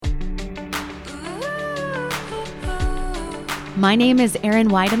My name is Erin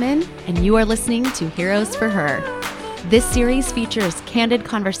Weideman, and you are listening to Heroes for Her. This series features candid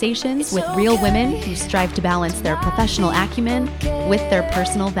conversations with real women who strive to balance their professional acumen with their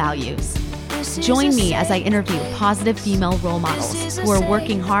personal values. Join me as I interview positive female role models who are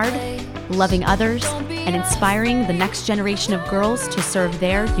working hard, loving others, and inspiring the next generation of girls to serve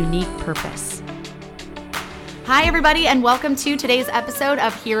their unique purpose. Hi, everybody, and welcome to today's episode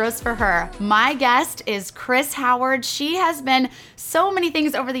of Heroes for Her. My guest is Chris Howard. She has been so many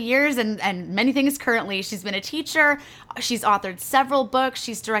things over the years and many things currently. She's been a teacher. She's authored several books.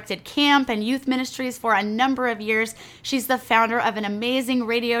 She's directed camp and youth ministries for a number of years. She's the founder of an amazing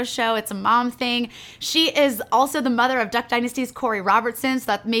radio show. It's a mom thing. She is also the mother of Duck Dynasty's Corey Robertson, so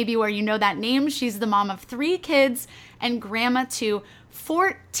that may be where you know that name. She's the mom of 3 kids and grandma to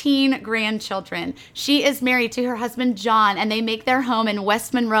 14 grandchildren. She is married to her husband, John, and they make their home in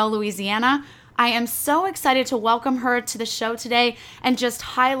West Monroe, Louisiana. I am so excited to welcome her to the show today and just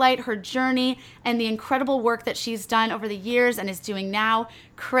highlight her journey and the incredible work that she's done over the years and is doing now.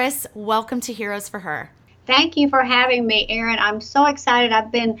 Chris, welcome to Heroes for Her. Thank you for having me, Erin. I'm so excited.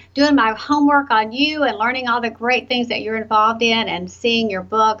 I've been doing my homework on you and learning all the great things that you're involved in and seeing your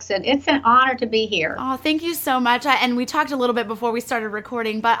books, and it's an honor to be here. Oh, thank you so much. And we talked a little bit before we started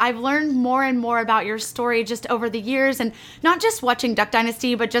recording, but I've learned more and more about your story just over the years, and not just watching Duck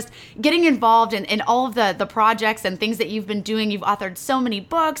Dynasty, but just getting involved in all of the projects and things that you've been doing. You've authored so many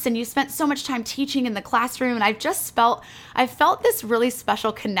books, and you spent so much time teaching in the classroom, and I felt this really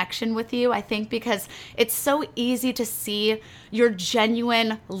special connection with you, I think, because it's so easy to see your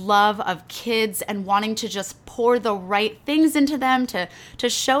genuine love of kids and wanting to just pour the right things into them to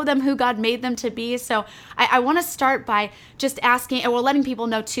show them who God made them to be. So I want to start by just asking, and we're letting people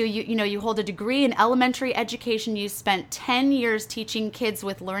know too, you hold a degree in elementary education. You spent 10 years teaching kids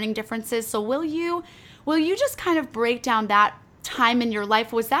with learning differences. So will you just kind of break down that time in your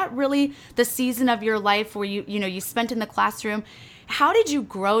life? Was that really the season of your life where you spent in the classroom? How did you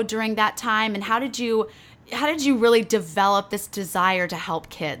grow during that time, and how did you really develop this desire to help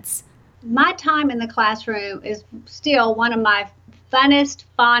kids? My time in the classroom is still one of my fondest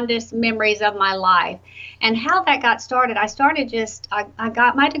memories of my life. And how that got started, I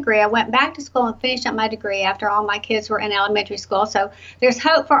got my degree. I went back to school and finished up my degree after all my kids were in elementary school. So there's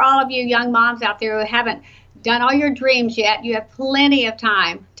hope for all of you young moms out there who haven't done all your dreams yet. You have plenty of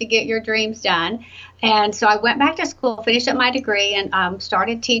time to get your dreams done. And so I went back to school, finished up my degree, and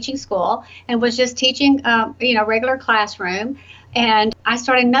started teaching school, and was just teaching, regular classroom. And I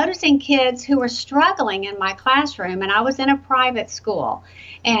started noticing kids who were struggling in my classroom, and I was in a private school.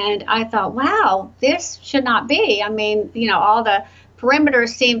 And I thought, wow, this should not be. I mean, all the perimeters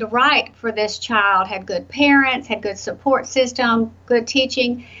seemed right for this child, had good parents, had good support system, good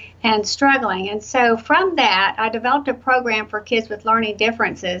teaching, and struggling. And so from that, I developed a program for kids with learning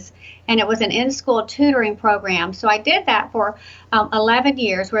differences, and it was an in-school tutoring program. So I did that for 11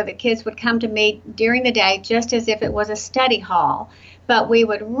 years, where the kids would come to me during the day just as if it was a study hall. But we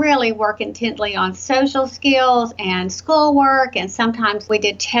would really work intently on social skills and schoolwork, and sometimes we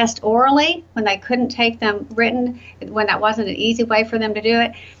did tests orally when they couldn't take them written, when that wasn't an easy way for them to do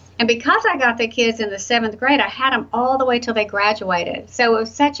it. And because I got the kids in the 7th grade, I had them all the way till they graduated. So it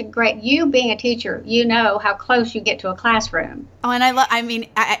was such a great, you being a teacher, you know how close you get to a classroom. Oh, and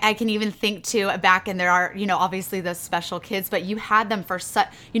I can even think too, back, and there are, obviously those special kids, but you had them for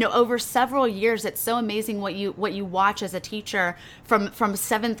over several years. It's so amazing what you watch as a teacher from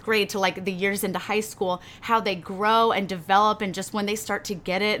 7th grade to like the years into high school, how they grow and develop, and just when they start to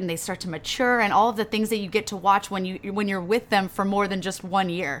get it and they start to mature, and all of the things that you get to watch when you're with them for more than just 1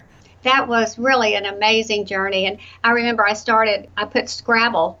 year. That was really an amazing journey. And I remember I put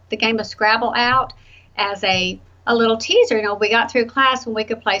Scrabble, the game of Scrabble, out as a little teaser. We got through class when we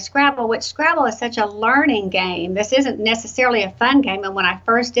could play Scrabble, which Scrabble is such a learning game. This isn't necessarily a fun game. And when I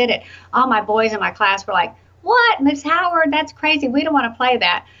first did it, all my boys in my class were like, "What, Miss Howard? That's crazy. We don't want to play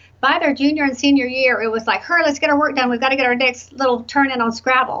that." By their junior and senior year, it was like, "Hurry, let's get our work done. We've got to get our next little turn in on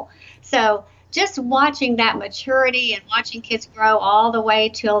Scrabble." So just watching that maturity and watching kids grow all the way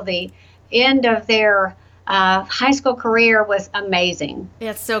till the end of their high school career was amazing.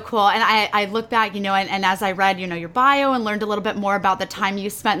 Yeah, it's so cool. And I look back, and as I read, your bio and learned a little bit more about the time you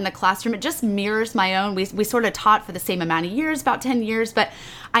spent in the classroom, it just mirrors my own. We sort of taught for the same amount of years, about 10 years, but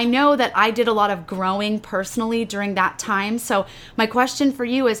I know that I did a lot of growing personally during that time. So my question for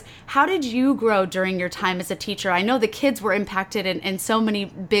you is, how did you grow during your time as a teacher? I know the kids were impacted in so many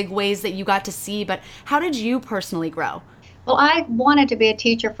big ways that you got to see, but how did you personally grow? Well, I wanted to be a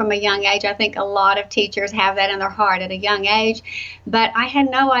teacher from a young age. I think a lot of teachers have that in their heart at a young age, but I had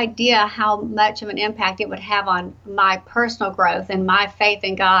no idea how much of an impact it would have on my personal growth and my faith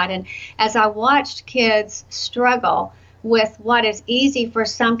in God. And as I watched kids struggle with what is easy for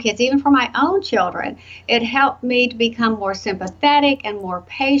some kids, even for my own children, it helped me to become more sympathetic and more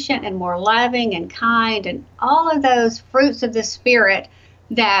patient and more loving and kind and all of those fruits of the Spirit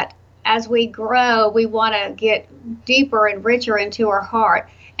that as we grow, we want to get deeper and richer into our heart.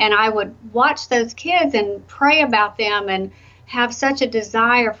 And I would watch those kids and pray about them and have such a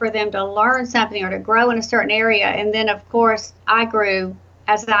desire for them to learn something or to grow in a certain area. And then, of course, I grew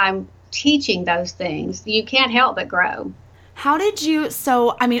as I'm teaching those things. You can't help but grow. How did you,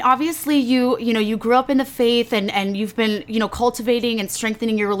 so, I mean, obviously you grew up in the faith and you've been, cultivating and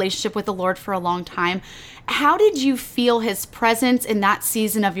strengthening your relationship with the Lord for a long time. How did you feel his presence in that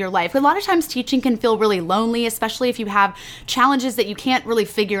season of your life? A lot of times teaching can feel really lonely, especially if you have challenges that you can't really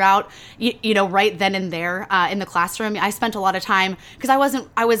figure out, right then and there in the classroom. I spent a lot of time because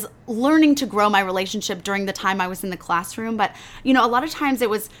I was learning to grow my relationship during the time I was in the classroom. But, a lot of times it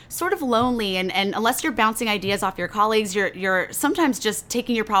was sort of lonely. And unless you're bouncing ideas off your colleagues, you're sometimes just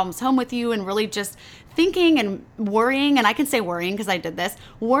taking your problems home with you and really just thinking and worrying, and I can say worrying because I did this,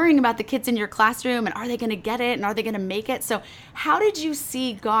 worrying about the kids in your classroom and are they going to get it and are they going to make it? So how did you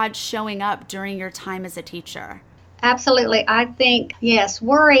see God showing up during your time as a teacher? Absolutely. I think, yes,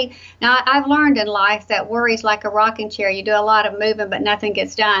 worry. Now, I've learned in life that worry is like a rocking chair. You do a lot of moving, but nothing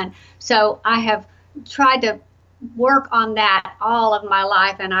gets done. So I have tried to work on that all of my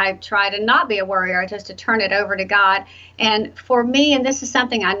life, and I try to not be a worrier, just to turn it over to God. And for me, and this is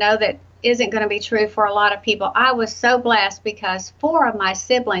something I know that isn't going to be true for a lot of people, I was so blessed because 4 of my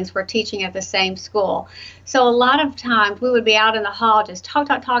siblings were teaching at the same school. So a lot of times we would be out in the hall just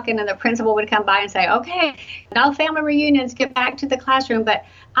talking, and the principal would come by and say, okay, no family reunions, get back to the classroom. But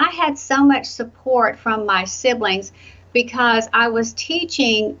I had so much support from my siblings because I was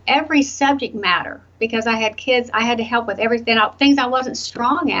teaching every subject matter, because I had kids I had to help with everything, things I wasn't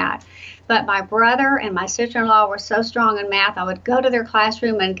strong at. But my brother and my sister-in-law were so strong in math, I would go to their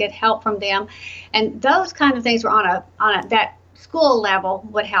classroom and get help from them. And those kind of things were on a that school level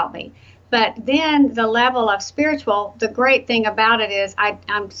would help me. But then the level of spiritual, the great thing about it is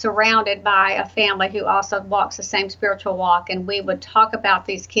I'm surrounded by a family who also walks the same spiritual walk, and we would talk about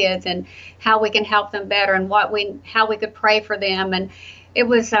these kids and how we can help them better and how we could pray for them. And it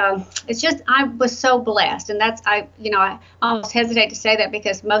was, it's just, I was so blessed. And that's, I almost hesitate to say that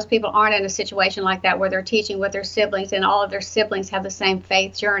because most people aren't in a situation like that where they're teaching with their siblings and all of their siblings have the same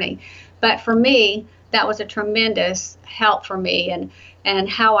faith journey. But for me, that was a tremendous help for me and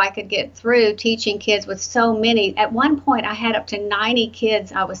how I could get through teaching kids with so many. At one point, I had up to 90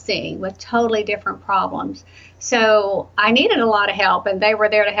 kids I was seeing with totally different problems. So I needed a lot of help, and they were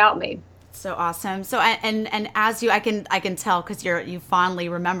there to help me. So awesome. So, and as I can tell, because you fondly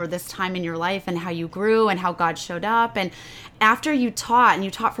remember this time in your life and how you grew and how God showed up. And after you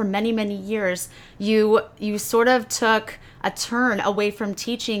taught for many, many years, you sort of took a turn away from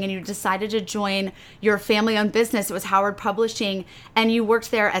teaching and you decided to join your family-owned business. It was Howard Publishing, and you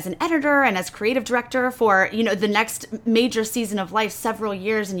worked there as an editor and as creative director for, the next major season of life, several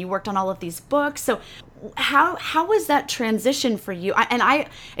years, and you worked on all of these books. So how was that transition for you?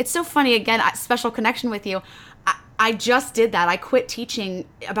 It's so funny, again, special connection with you. I just did that. I quit teaching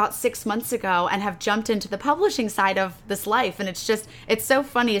about 6 months ago and have jumped into the publishing side of this life. And it's so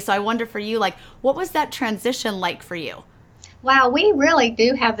funny. So I wonder for you, what was that transition like for you? Wow, we really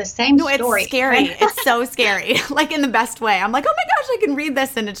do have the same story. It's scary. It's so scary, in the best way. I'm like, oh my gosh, I can read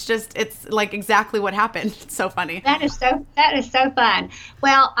this. And it's like exactly what happened. It's so funny. That is so fun.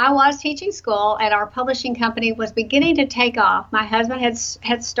 Well, I was teaching school and our publishing company was beginning to take off. My husband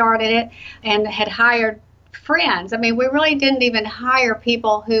had started it and had hired friends. I mean, we really didn't even hire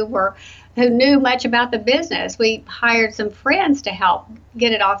people who knew much about the business. We hired some friends to help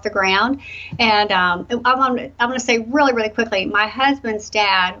get it off the ground. And I'm going to say really, really quickly, my husband's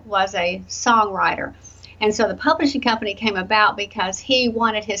dad was a songwriter. And so the publishing company came about because he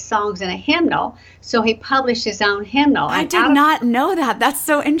wanted his songs in a hymnal. So he published his own hymnal. I did not know that. That's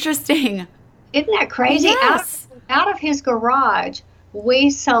so interesting. Isn't that crazy? Yes. Out of his garage, we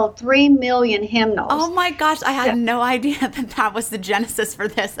sold 3 million hymnals. Oh my gosh, I had no idea that was the genesis for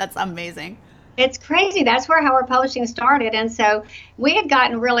this. That's amazing. It's crazy. That's where Howard Publishing started. And so we had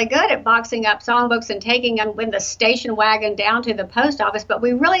gotten really good at boxing up songbooks and taking them in the station wagon down to the post office, but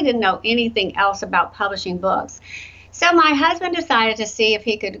we really didn't know anything else about publishing books. So my husband decided to see if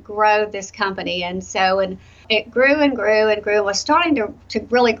he could grow this company. And so in it grew and grew and grew, was starting to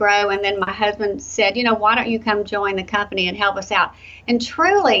really grow. And then my husband said, why don't you come join the company and help us out? And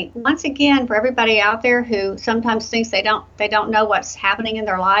truly, once again, for everybody out there who sometimes thinks they don't know what's happening in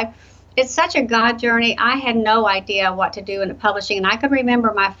their life, it's such a God journey. I had no idea what to do in the publishing. And I could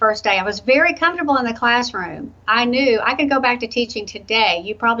remember my first day. I was very comfortable in the classroom. I knew I could go back to teaching today.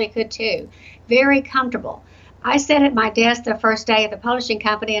 You probably could too. Very comfortable. I sat at my desk the first day at the publishing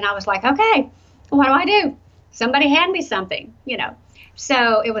company and I was like, okay, what do I do? Somebody hand me something,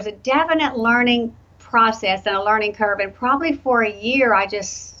 So it was a definite learning process and a learning curve. And probably for a year, I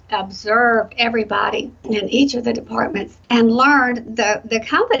just observed everybody in each of the departments and learned the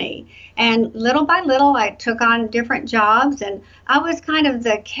company. And little by little, I took on different jobs, and I was kind of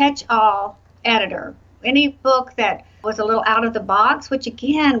the catch-all editor. Any book that was a little out of the box, which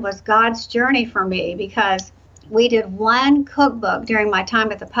again was God's journey for me, because we did one cookbook during my time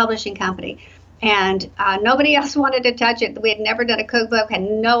at the publishing company. And nobody else wanted to touch it. We had never done a cookbook, had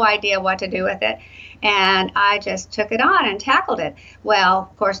no idea what to do with it. And I just took it on and tackled it. Well,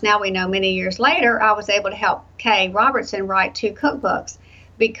 of course, now we know many years later, I was able to help Kay Robertson write 2 cookbooks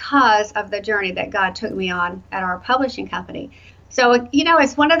because of the journey that God took me on at our publishing company. So,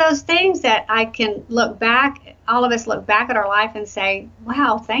 it's one of those things that I can look back, all of us look back at our life and say,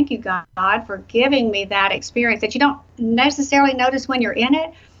 wow, thank you, God, for giving me that experience that you don't necessarily notice when you're in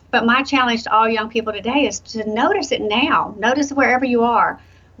it. But my challenge to all young people today is to notice it now. Notice wherever you are,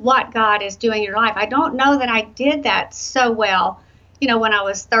 what God is doing in your life. I don't know that I did that so well, when I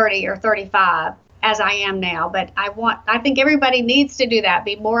was 30 or 35 as I am now. But I think everybody needs to do that.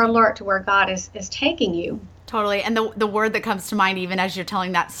 Be more alert to where God is taking you. Totally. And the word that comes to mind, even as you're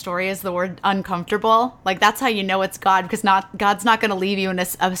telling that story, is the word uncomfortable. Like, that's how you know it's God, because God's not going to leave you in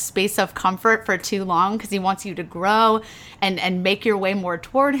a space of comfort for too long, because he wants you to grow and make your way more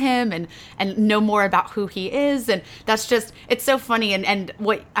toward him and know more about who he is. And that's just, it's so funny. And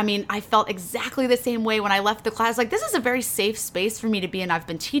I felt exactly the same way when I left the class. Like, this is a very safe space for me to be in. I've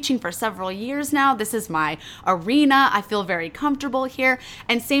been teaching for several years now. This is my arena. I feel very comfortable here.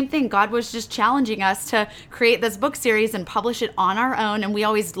 And same thing, God was just challenging us to create this book series and publish it on our own. And we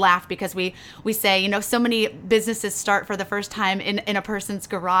always laugh because we say, so many businesses start for the first time in a person's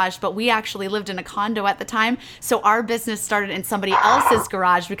garage, but we actually lived in a condo at the time. So our business started in somebody else's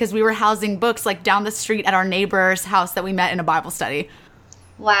garage because we were housing books like down the street at our neighbor's house that we met in a Bible study.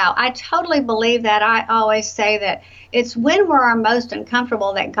 Wow, I totally believe that. I always say that it's when we're our most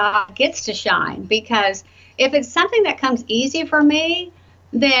uncomfortable that God gets to shine, because if it's something that comes easy for me,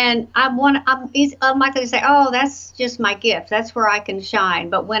 then I'm likely to say, oh, that's just my gift. That's where I can shine.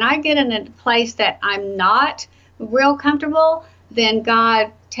 But when I get in a place that I'm not real comfortable, then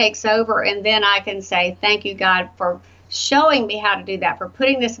God takes over. And then I can say, thank you, God, for showing me how to do that, for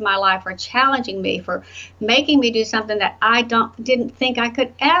putting this in my life, for challenging me, for making me do something that I didn't think I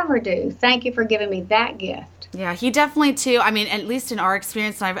could ever do. Thank you for giving me that gift. Yeah, he definitely too. I mean, at least in our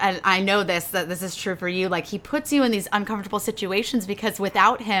experience, and I know that this is true for you, like, he puts you in these uncomfortable situations because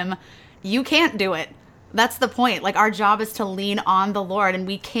without him, you can't do it. That's the point. Like, our job is to lean on the Lord, and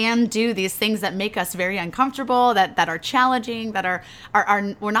we can do these things that make us very uncomfortable, that are challenging, that are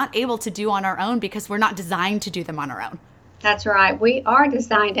we're not able to do on our own because we're not designed to do them on our own. That's right. We are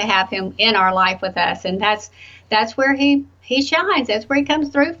designed to have him in our life with us, and that's where he shines. That's where he comes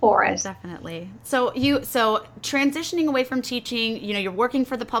through for us. Definitely. So transitioning away from teaching, you're working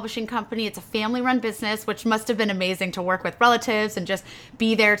for the publishing company. It's a family-run business, which must have been amazing to work with relatives and just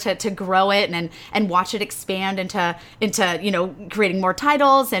be there to grow it and watch it expand into creating more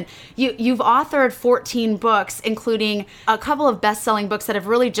titles. And you've authored 14 books, including a couple of best-selling books that have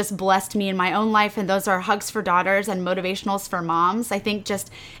really just blessed me in my own life, and those are Hugs for Daughters and Motivationals for Moms. I think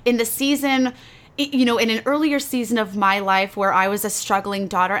just in the season, in an earlier season of my life where I was a struggling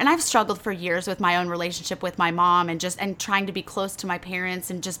daughter, and I've struggled for years with my own relationship with my mom and trying to be close to my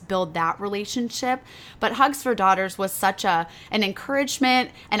parents and just build that relationship. But Hugs for Daughters was such an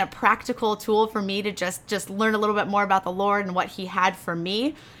encouragement and a practical tool for me to just learn a little bit more about the Lord and what he had for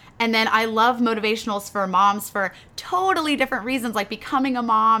me. And then I love Motivationals for Moms for totally different reasons, like becoming a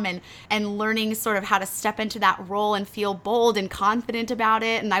mom and learning sort of how to step into that role and feel bold and confident about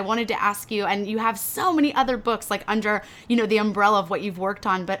it. And I wanted to ask you, and you have so many other books like under, the umbrella of what you've worked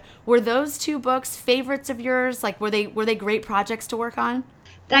on, but were those 2 books favorites of yours? Like, were they great projects to work on?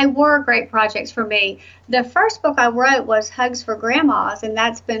 They were great projects for me. The first book I wrote was Hugs for Grandmas, and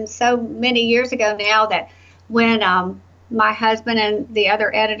that's been so many years ago now that when my husband and the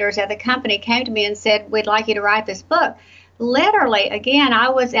other editors at the company came to me and said, we'd like you to write this book. Literally, again, I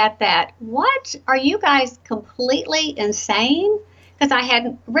was at that, what? Are you guys completely insane? because I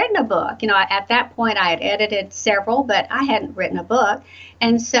hadn't written a book. At that point I had edited several, but I hadn't written a book.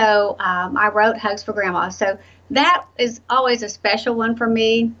 And so I wrote Hugs for Grandma. So that is always a special one for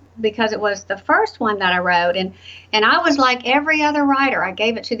me because it was the first one that I wrote. And I was like every other writer. I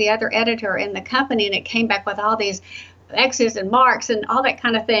gave it to the other editor in the company, and it came back with all these X's and marks and all that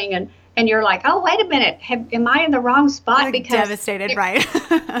kind of thing. And you're like, oh, wait a minute, am I in the wrong spot? Like because devastated, right?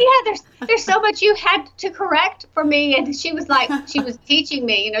 Yeah, there's so much you had to correct for me. And she was teaching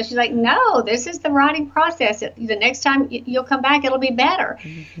me, she's like, no, this is the writing process. The next time you'll come back, it'll be better.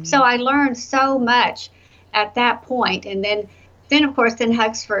 Mm-hmm. So I learned so much at that point. And then of course,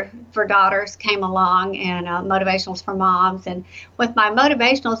 Hugs for Daughters came along, and Motivationals for Moms. And with my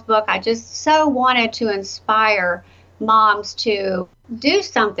Motivationals book, I just so wanted to inspire moms to do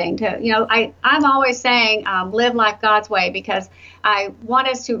something I'm always saying live life God's way, because I want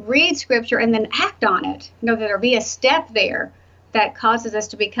us to read scripture and then act on it. That there'll be a step there that causes us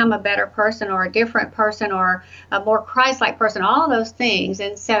to become a better person or a different person or a more Christ-like person, all those things.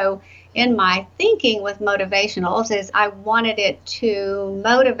 And so in my thinking with Motivationals is I wanted it to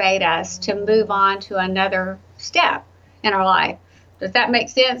motivate us to move on to another step in our life. Does that make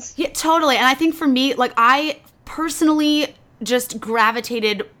sense? Yeah, totally. And I think for me, I personally just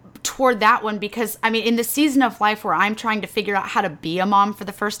gravitated toward that one because, in the season of life where I'm trying to figure out how to be a mom for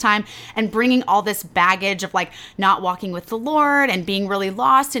the first time and bringing all this baggage of not walking with the Lord and being really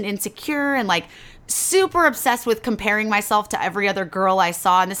lost and insecure and super obsessed with comparing myself to every other girl I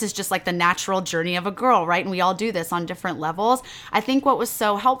saw. And this is just the natural journey of a girl, right? And we all do this on different levels. I think what was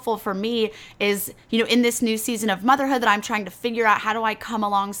so helpful for me is, in this new season of motherhood that I'm trying to figure out how do I come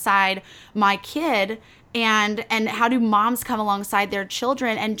alongside my kid and how do moms come alongside their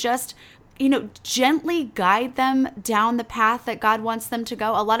children and just, gently guide them down the path that God wants them to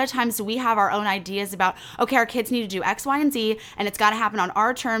go. A lot of times we have our own ideas about, okay, our kids need to do X, Y, and Z, and it's got to happen on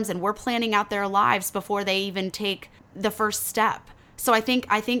our terms, and we're planning out their lives before they even take the first step. So I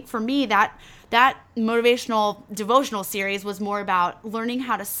think for me that motivational devotional series was more about learning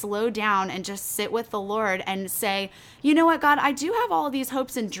how to slow down and just sit with the Lord and say, you know what, God, I do have all of these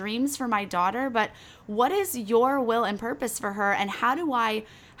hopes and dreams for my daughter, but what is your will and purpose for her? And how do I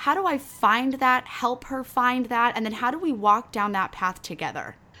find that, help her find that? And then how do we walk down that path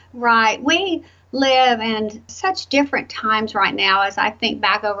together? Right. We live in such different times right now as I think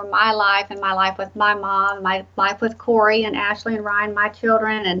back over my life and my life with my mom, my life with Corey and Ashley and Ryan, my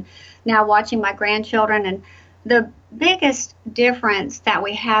children, and now watching my grandchildren. And the biggest difference that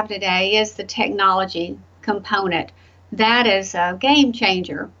we have today is the technology component. That is a game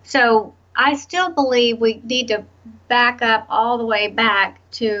changer. So I still believe we need to back up all the way back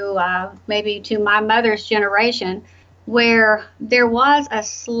to maybe to my mother's generation, where there was a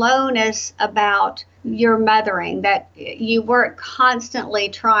slowness about your mothering, that you weren't constantly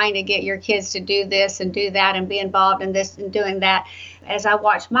trying to get your kids to do this and do that and be involved in this and doing that. As I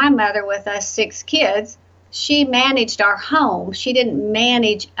watched my mother with us 6 kids, she managed our home. She didn't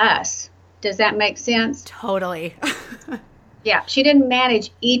manage us. Does that make sense? Totally. Yeah, she didn't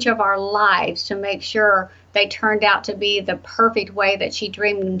manage each of our lives to make sure they turned out to be the perfect way that she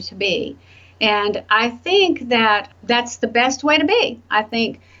dreamed them to be. And I think that that's the best way to be. I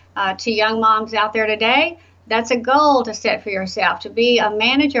think to young moms out there today, that's a goal to set for yourself, to be a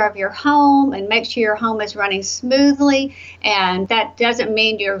manager of your home and make sure your home is running smoothly. And that doesn't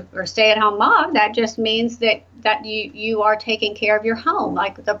mean you're a stay-at-home mom. That just means that you are taking care of your home,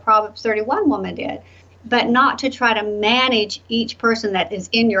 like the Proverbs 31 woman did. But not to try to manage each person that is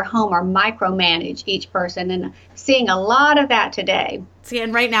in your home or micromanage each person. And seeing a lot of that today. See,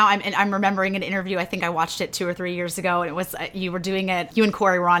 and right now I'm remembering an interview. I think I watched it 2 or 3 years ago. And it was you were doing it. You and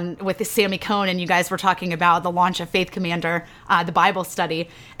Corey were on with Sammy Cohn, and you guys were talking about the launch of Faith Commander, the Bible study,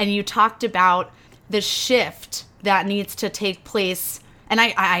 and you talked about the shift that needs to take place. And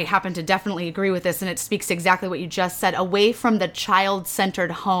I happen to definitely agree with this, and it speaks exactly what you just said, away from the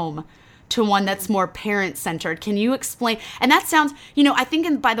child-centered home to one that's more parent-centered. Can you explain? And that sounds, I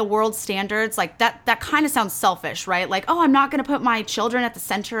think by the world standards, that kind of sounds selfish, right? Oh, I'm not going to put my children at the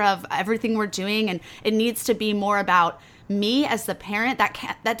center of everything we're doing, and it needs to be more about me as the parent.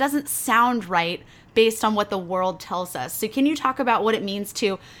 That doesn't sound right based on what the world tells us. So can you talk about what it means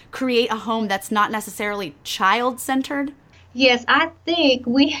to create a home that's not necessarily child-centered? Yes, I think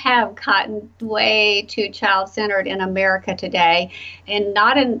we have gotten way too child-centered in America today, and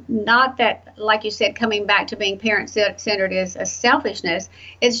not that, like you said, coming back to being parent-centered is a selfishness.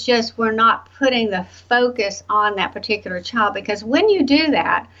 It's just we're not putting the focus on that particular child, because when you do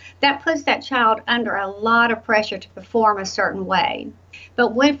that, that puts that child under a lot of pressure to perform a certain way.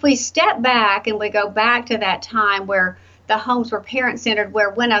 But if we step back and we go back to that time where the homes were parent-centered,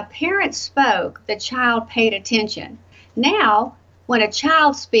 where when a parent spoke, the child paid attention. Now, when a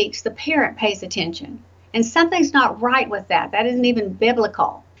child speaks, the parent pays attention. And something's not right with that. That isn't even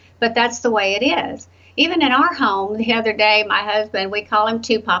biblical, but that's the way it is. Even in our home, the other day, my husband, we call him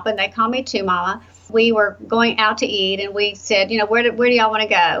Two Papa, and they call me Two Mama. We were going out to eat, and we said, where do y'all want to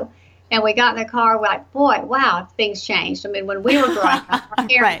go? And we got in the car, we're like, boy, wow, things changed. I mean, when we were growing up, our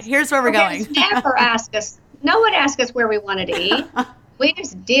parents, right, here's where we're going. Never asked us, no one asked us where we wanted to eat. We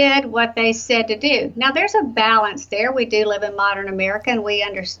just did what they said to do. Now, there's a balance there. We do live in modern America, and we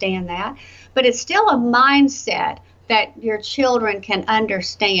understand that. But it's still a mindset that your children can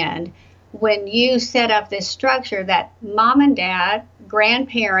understand when you set up this structure that mom and dad,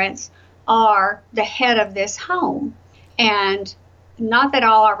 grandparents, are the head of this home. And not that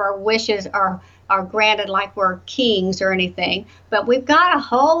all of our wishes are granted like we're kings or anything, but we've got a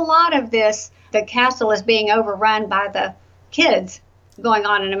whole lot of this. The castle is being overrun by the kids going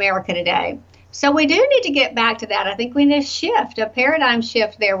on in America today. So we do need to get back to that. I think we need a paradigm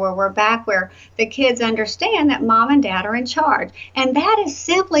shift there, where we're back where the kids understand that mom and dad are in charge. And that is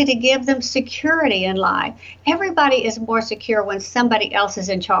simply to give them security in life. Everybody is more secure when somebody else is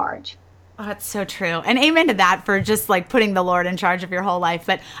in charge. Oh, that's so true. And amen to that, for just like putting the Lord in charge of your whole life.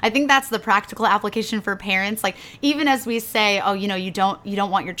 But I think that's the practical application for parents. Like, even as we say, oh, you don't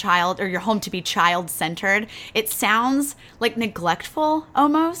want your child or your home to be child-centered, it sounds like neglectful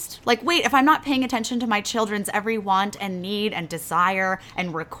almost. Like, wait, if I'm not paying attention to my children's every want and need and desire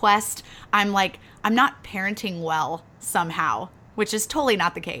and request, I'm not parenting well somehow, which is totally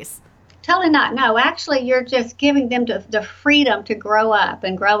not the case. Totally not. No, actually, you're just giving them the freedom to grow up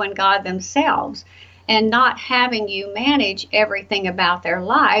and grow in God themselves, and not having you manage everything about their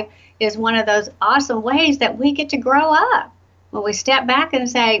life is one of those awesome ways that we get to grow up. When we step back and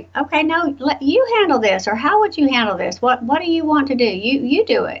say, okay, no, let you handle this, or how would you handle this? What do you want to do? You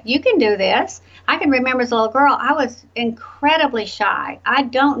do it. You can do this. I can remember as a little girl, I was incredibly shy. I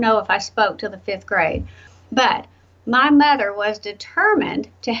don't know if I spoke till the 5th grade, but my mother was determined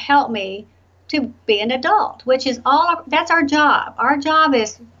to help me to be an adult, which is that's our job. Our job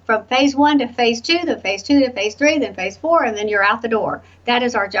is from phase 1 to phase 2, then phase 2 to phase 3, then phase 4, and then you're out the door. That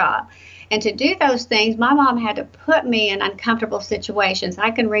is our job. And to do those things, my mom had to put me in uncomfortable situations.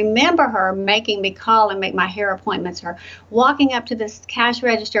 I can remember her making me call and make my hair appointments, or walking up to this cash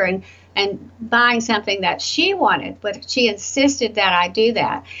register and buying something that she wanted, but she insisted that I do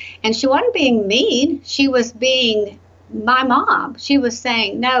that. And she wasn't being mean. She was being my mom. She was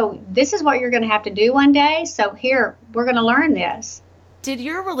saying, no, this is what you're going to have to do one day. So here, we're going to learn this. Did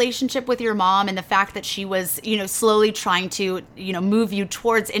your relationship with your mom and the fact that she was, slowly trying to, move you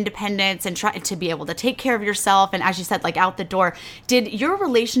towards independence and try to be able to take care of yourself, and as you said, like out the door, did your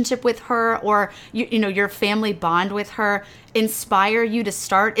relationship with her, or, your family bond with her, inspire you to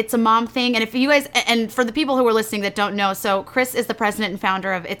start It's a Mom Thing? And if you guys, and for the people who are listening that don't know, so Chris is the president and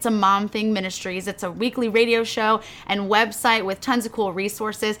founder of It's a Mom Thing Ministries. It's a weekly radio show and website with tons of cool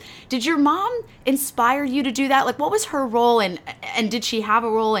resources. Did your mom inspire you to do that? Like, what was her role, and did she have a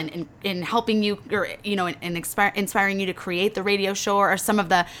role in helping you, or, in inspiring you to create the radio show, or some of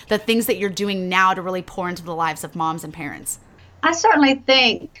the things that you're doing now to really pour into the lives of moms and parents? I certainly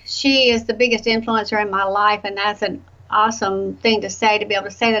think she is the biggest influencer in my life, and that's an awesome thing to say, to be able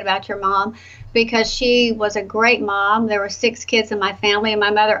to say that about your mom, because she was a great mom. There were 6 kids in my family, and my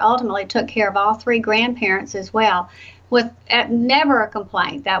mother ultimately took care of all 3 grandparents as well, with never a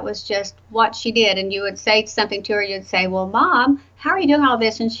complaint. That was just what she did. And you would say something to her, you'd say, well, Mom, how are you doing all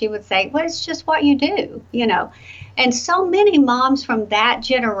this? And she would say, well, it's just what you do, And so many moms from that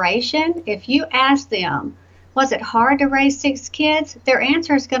generation, if you ask them, was it hard to raise 6 kids? Their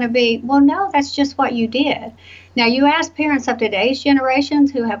answer is going to be, well, no, that's just what you did. Now, you ask parents of today's generations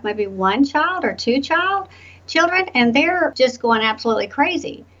who have maybe 1 child or 2 children, and they're just going absolutely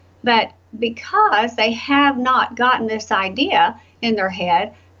crazy. But because they have not gotten this idea in their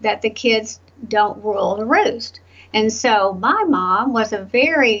head that the kids don't rule the roost. And so my mom was a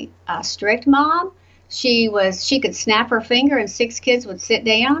very strict mom. She could snap her finger and 6 kids would sit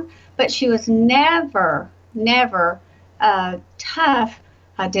down, but she was never tough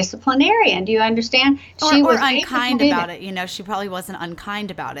disciplinarian. Do you understand? She was unkind about it. She probably wasn't unkind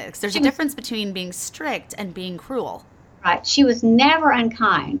about it, because there's a difference between being strict and being cruel. Right. She was never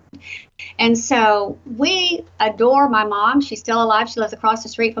unkind. And so we adore my mom. She's still alive. She lives across the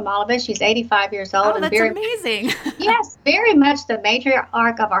street from all of us. She's 85 years old. Oh, that's amazing. Yes, very much the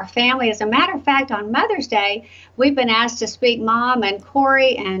matriarch of our family. As a matter of fact, on Mother's Day, we've been asked to speak, Mom and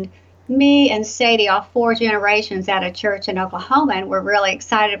Corey and me and Sadie, all 4 generations, at a church in Oklahoma, and we're really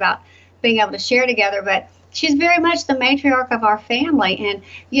excited about being able to share together. But she's very much the matriarch of our family. And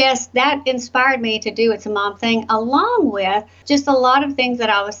yes, that inspired me to do It's a Mom thing, along with just a lot of things that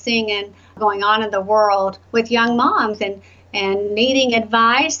I was seeing and going on in the world with young moms and needing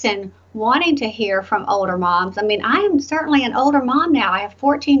advice and wanting to hear from older moms. I mean, I am certainly an older mom now. I have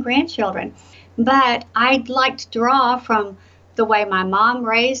 14 grandchildren, but I'd like to draw from the way my mom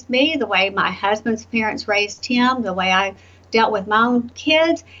raised me, the way my husband's parents raised him, the way I dealt with my own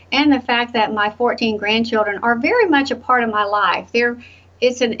kids, and the fact that my 14 grandchildren are very much a part of my life.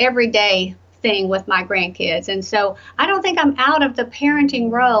 It's an everyday thing with my grandkids. And so I don't think I'm out of the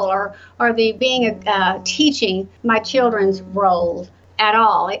parenting role or the being teaching my children's role at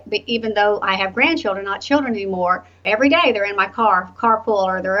all, even though I have grandchildren, not children anymore. Every day they're in my carpool,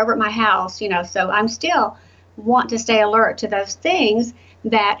 or they're over at my house, so I'm still want to stay alert to those things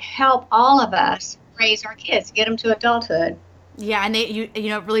that help all of us raise our kids, get them to adulthood. Yeah, and it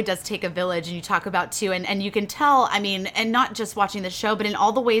really does take a village, and you talk about too, and you can tell, I mean, and not just watching the show, but in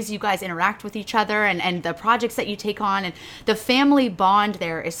all the ways you guys interact with each other and the projects that you take on, and the family bond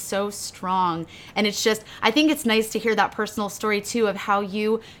there is so strong. And it's just, I think it's nice to hear that personal story too of how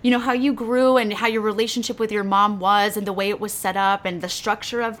how you grew and how your relationship with your mom was and the way it was set up and the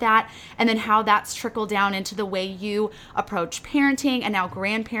structure of that, and then how that's trickled down into the way you approach parenting and now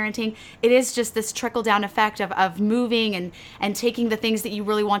grandparenting. It is just this trickle down effect of moving and taking the things that you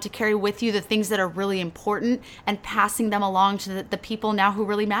really want to carry with you, the things that are really important, and passing them along to the people now who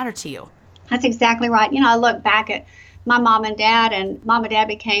really matter to you. That's exactly right. I look back at my mom and dad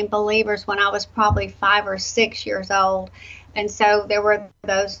became believers when I was probably 5 or 6 years old. And so there were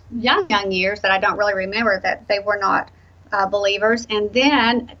those young years that I don't really remember that they were not believers. And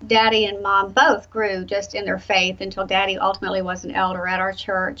then Daddy and Mom both grew just in their faith until Daddy ultimately was an elder at our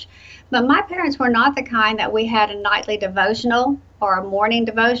church. But my parents were not the kind that we had a nightly devotional or a morning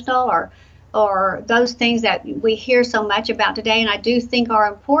devotional or those things that we hear so much about today, and I do think are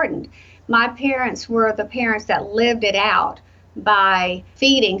important. My parents were the parents that lived it out by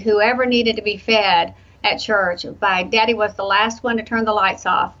feeding whoever needed to be fed at church. Daddy was the last one to turn the lights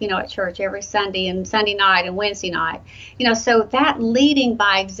off, at church every Sunday and Sunday night and Wednesday night. So that leading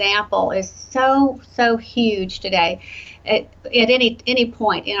by example is so huge today at any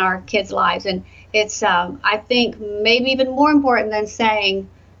point in our kids' lives. And it's, I think, maybe even more important than saying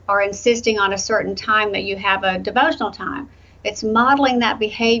or insisting on a certain time that you have a devotional time. It's modeling that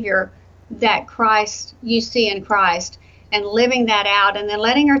behavior that you see in Christ, and living that out, and then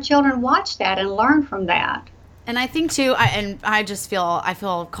letting our children watch that and learn from that. And I think too, I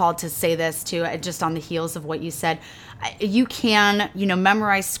feel called to say this too, just on the heels of what you said. You can,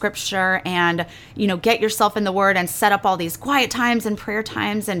 memorize scripture and, get yourself in the word and set up all these quiet times and prayer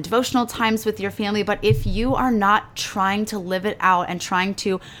times and devotional times with your family. But if you are not trying to live it out and trying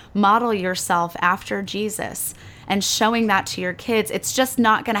to model yourself after Jesus and showing that to your kids, it's just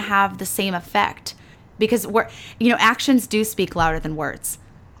not going to have the same effect. Because actions do speak louder than words.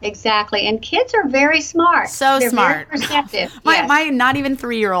 Exactly. And kids are very smart. They're Very smart. perceptive. My not even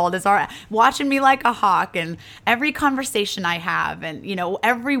 3-year-old is watching me like a hawk, and every conversation I have, and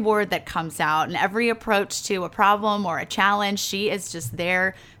every word that comes out, and every approach to a problem or a challenge, she is just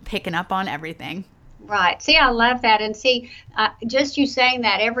there picking up on everything. Right. See, I love that. And see, just you saying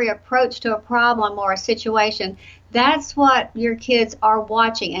that, every approach to a problem or a situation, that's what your kids are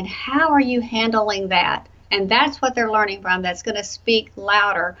watching. And how are you handling that? And that's what they're learning from. That's going to speak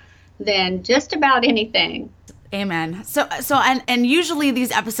louder than just about anything. Amen. So, and usually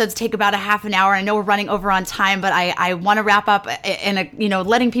these episodes take about a half an hour. I know we're running over on time, but I want to wrap up in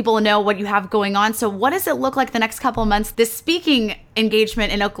letting people know what you have going on. So what does it look like the next couple of months? This speaking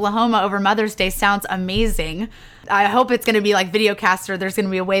engagement in Oklahoma over Mother's Day sounds amazing. I hope it's going to be like videocast, or there's going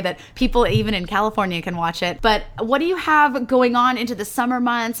to be a way that people even in California can watch it. But what do you have going on into the summer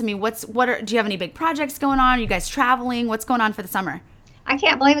months? I mean, do you have any big projects going on? Are you guys traveling? What's going on for the summer? I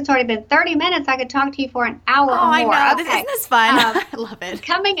can't believe it's already been 30 minutes. I could talk to you for an hour or more. I know. Okay. Isn't this fun? I love it.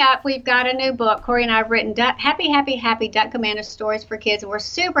 Coming up, we've got a new book. Corey and I have written Happy, Happy, Happy Duck Commander Stories for Kids, and we're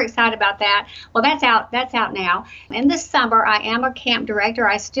super excited about that. Well, that's out now. In the summer, I am a camp director.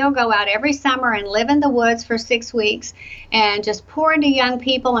 I still go out every summer and live in the woods for 6 weeks and just pour into young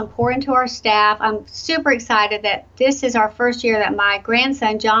people and pour into our staff. I'm super excited that this is our first year that my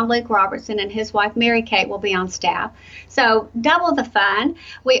grandson, John Luke Robertson, and his wife, Mary Kate, will be on staff. So double the fun.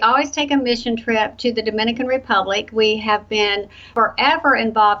 We always take a mission trip to the Dominican Republic. We have been forever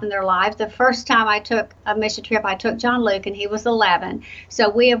involved in their lives. The first time I took a mission trip, I took John Luke, and he was 11. So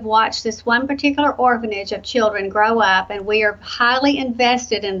we have watched this one particular orphanage of children grow up, and we are highly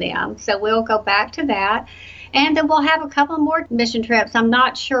invested in them. So we'll go back to that. And then we'll have a couple more mission trips. I'm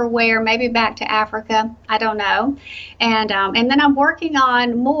not sure where, maybe back to Africa. I don't know. And then I'm working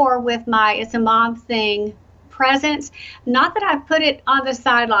on more with my It's a Mom Thing presence. Not that I've put it on the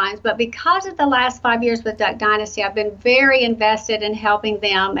sidelines, but because of the last 5 years with Duck Dynasty, I've been very invested in helping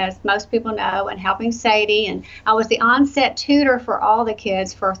them, as most people know, and helping Sadie. And I was the onset tutor for all the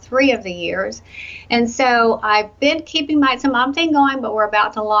kids for 3 of the years. And so I've been keeping my It's a Mom Thing going, but we're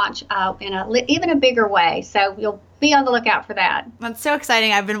about to launch in even a bigger way. So you'll be on the lookout for that. That's so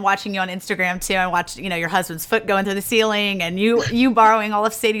exciting. I've been watching you on Instagram too. I watched, your husband's foot going through the ceiling, and you borrowing all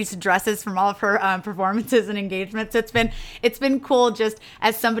of Sadie's dresses from all of her performances and engagements. So it's been cool, just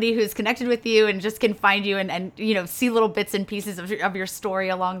as somebody who's connected with you and just can find you and see little bits and pieces of your story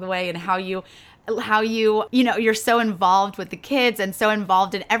along the way, and how you're so involved with the kids and so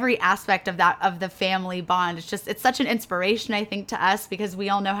involved in every aspect of the family bond. It's such an inspiration, I think, to us, because we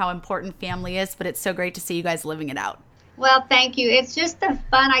all know how important family is, but it's so great to see you guys living it out. Well, thank you. It's just the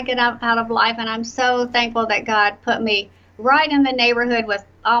fun I get out of life, and I'm so thankful that God put me right in the neighborhood with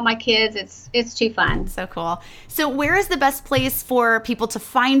all my kids. It's too fun. So cool. So where is the best place for people to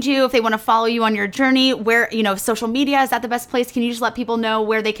find you if they want to follow you on your journey? Where, social media, is that the best place? Can you just let people know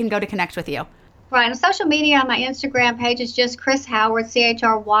where they can go to connect with you? Right. On social media, my Instagram page is just Chris Howard,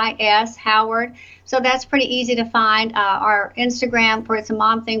 CHRYS Howard. So that's pretty easy to find. Our Instagram for It's a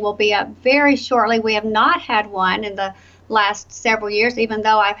Mom Thing will be up very shortly. We have not had one in the last several years, even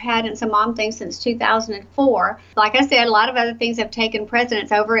though I've had It's a Mom Thing since 2004. Like I said, a lot of other things have taken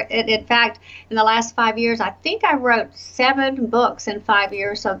precedence over it. In fact, in the last 5 years, I think I wrote 7 books in 5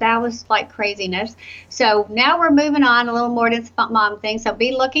 years, so that was like craziness. So now we're moving on a little more to It's a Mom Thing, so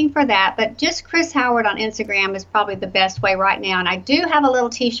be looking for that. But just Chris Howard on Instagram is probably the best way right now. And I do have a little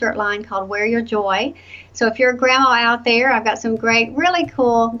t-shirt line called Wear Your Joy. So if you're a grandma out there, I've got some great, really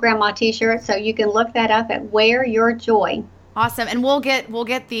cool grandma t-shirts, so you can look that up at Wear Your Joy. Awesome. And we'll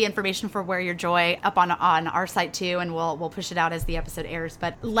get the information for Wear Your Joy up on our site too, and we'll push it out as the episode airs.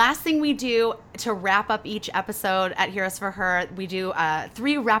 But last thing we do to wrap up each episode at Heroes for Her, we do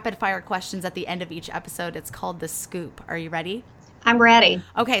 3 rapid fire questions at the end of each episode. It's called The Scoop. Are you ready? I'm ready.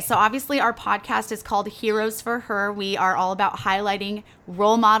 Okay, so obviously our podcast is called Heroes for Her. We are all about highlighting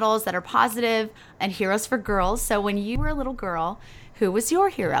role models that are positive and heroes for girls. So when you were a little girl, who was your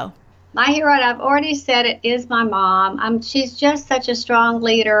hero? My hero, and I've already said it, is my mom. She's just such a strong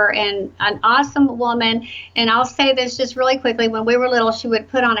leader and an awesome woman. And I'll say this just really quickly. When we were little, she would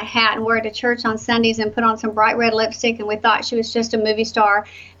put on a hat and wear it to church on Sundays and put on some bright red lipstick, and we thought she was just a movie star.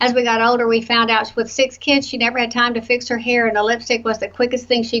 As we got older, we found out with 6 kids, she never had time to fix her hair, and the lipstick was the quickest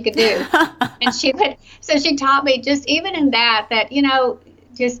thing she could do. And so she taught me, just even in that,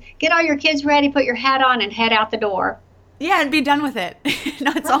 just get all your kids ready, put your hat on, and head out the door. Yeah, and be done with it.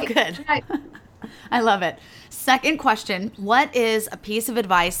 No, it's all good. Right. I love it. Second question, what is a piece of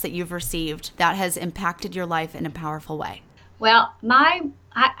advice that you've received that has impacted your life in a powerful way? Well, when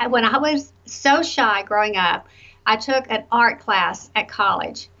I was so shy growing up, I took an art class at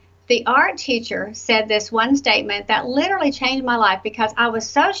college. The art teacher said this one statement that literally changed my life, because I was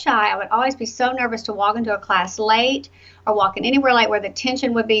so shy. I would always be so nervous to walk into a class late or walk in anywhere late where the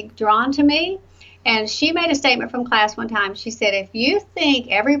attention would be drawn to me. And she made a statement from class one time. She said, if you think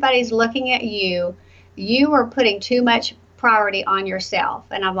everybody's looking at you, you are putting too much priority on yourself.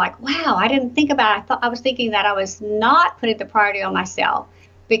 And I'm like, wow, I didn't think about it. I was thinking that I was not putting the priority on myself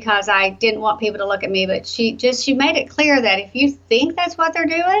because I didn't want people to look at me. But she made it clear that if you think that's what they're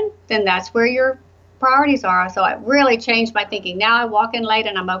doing, then that's where your priorities are. So it really changed my thinking. Now I walk in late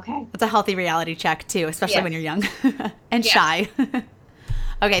and I'm okay. It's a healthy reality check too, especially when you're young and Yes. shy.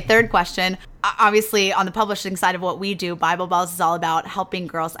 Okay, third question. Obviously, on the publishing side of what we do, Bible Bells is all about helping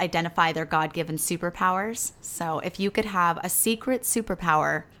girls identify their God-given superpowers. So if you could have a secret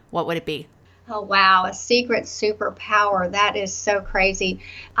superpower, what would it be? Oh, wow. A secret superpower. That is so crazy.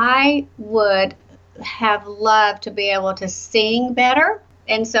 I would have loved to be able to sing better.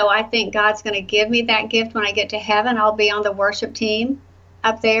 And so I think God's going to give me that gift when I get to heaven. I'll be on the worship team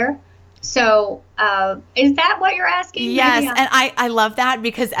up there. So is that what you're asking? Yes. And I love that,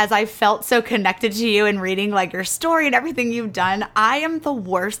 because as I felt so connected to you and reading like your story and everything you've done, I am the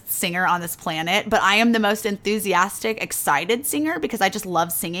worst singer on this planet, but I am the most enthusiastic, excited singer because I just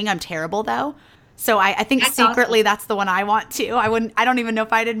love singing. I'm terrible though. So I think That's secretly awesome. That's the one I want to. I don't even know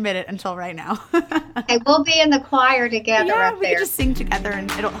if I'd admit it until right now. Okay, we'll be in the choir together Yeah, up we there. can just sing together and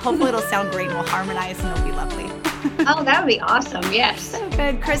hopefully it'll sound great and we'll harmonize and it'll be lovely. Oh, that would be awesome. Yes. So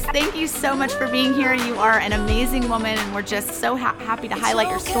good. Chris, thank you so much for being here. You are an amazing woman, and we're just so happy to highlight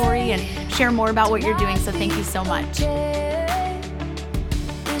your story and share more about what you're doing. So thank you so much.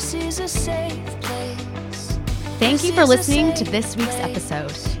 This is a safe place. Thank you for listening to this week's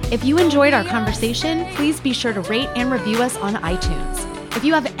episode. If you enjoyed our conversation, please be sure to rate and review us on iTunes. If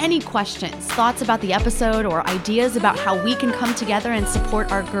you have any questions, thoughts about the episode, or ideas about how we can come together and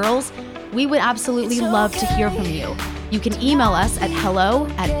support our girls, we would absolutely love to hear from you. You can email us at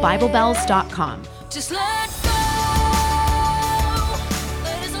hello@biblebells.com. Just let